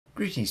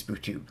Greetings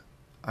BookTube,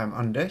 I'm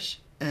Anders,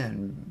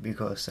 and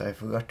because I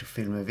forgot to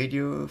film a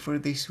video for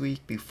this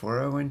week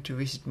before I went to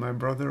visit my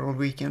brother all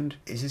weekend,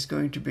 this is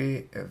going to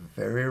be a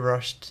very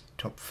rushed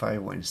Top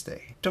 5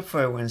 Wednesday. Top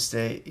 5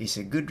 Wednesday is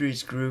a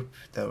Goodreads group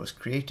that was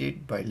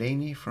created by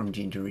Lainey from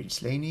Ginger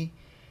Reads Lainey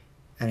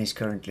and is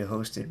currently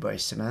hosted by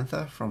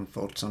Samantha from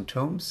Thoughts on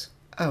Tomes.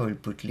 I will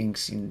put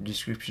links in the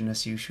description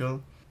as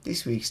usual.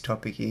 This week's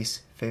topic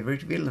is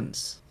favorite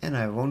villains, and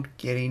I won't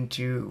get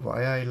into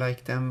why I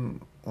like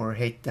them or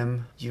hate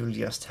them. You'll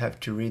just have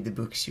to read the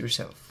books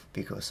yourself,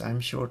 because I'm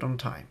short on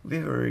time. We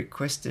were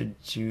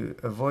requested to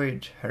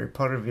avoid Harry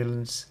Potter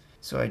villains,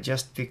 so I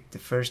just picked the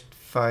first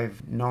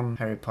 5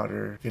 non-Harry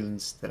Potter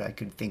villains that I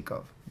could think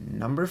of.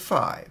 Number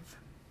 5.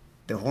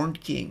 The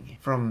Horned King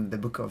from the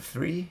Book of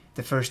Three,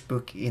 the first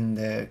book in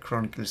the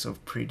Chronicles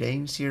of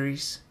Prydain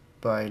series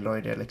by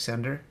Lloyd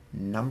Alexander.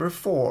 Number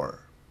 4.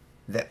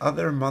 The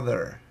Other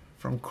Mother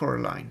from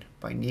Coraline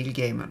by Neil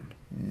Gaiman.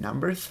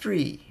 Number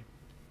 3.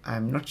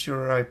 I'm not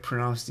sure I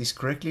pronounced this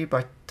correctly,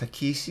 but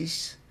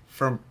Takesis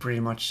from pretty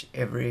much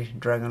every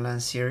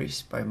Dragonlance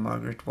series by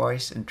Margaret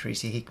Wise and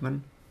Tracy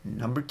Hickman.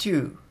 Number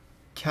 2.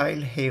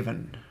 Kyle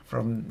Haven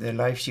from the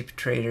Lifeship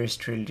Traders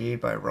trilogy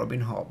by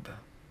Robin Hobb.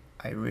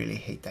 I really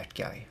hate that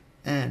guy.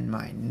 And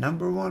my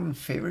number 1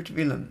 favorite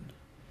villain,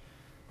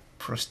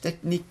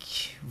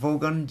 Prostetnik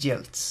Vogon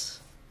Jeltz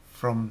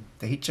from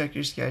the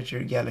Hitchhiker's Guide to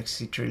the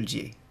Galaxy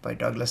trilogy by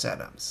Douglas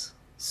Adams.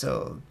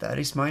 So that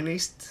is my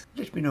list.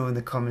 Let me know in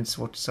the comments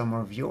what some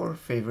of your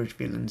favorite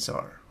villains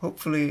are.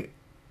 Hopefully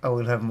I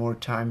will have more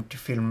time to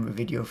film a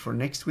video for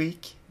next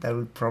week. That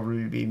will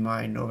probably be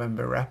my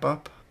November wrap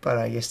up. But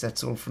I guess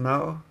that's all for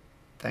now.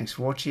 Thanks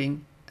for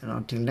watching, and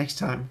until next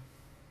time.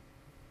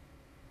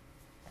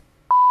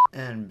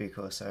 And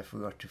because I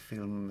forgot to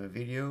film a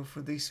video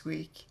for this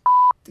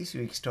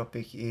week's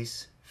topic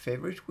is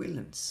favorite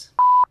villains.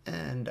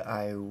 And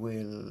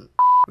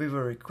we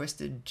were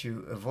requested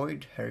to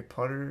avoid Harry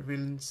Potter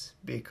villains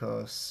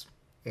because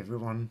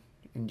everyone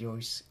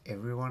enjoys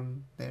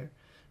everyone there.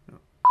 No.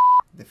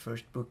 The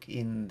first book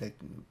in the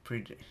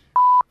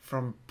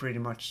from pretty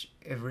much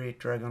every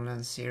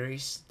Dragonlance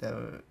series.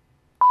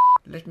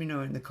 Let me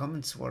know in the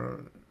comments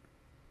what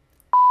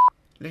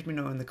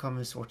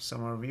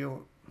some of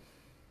your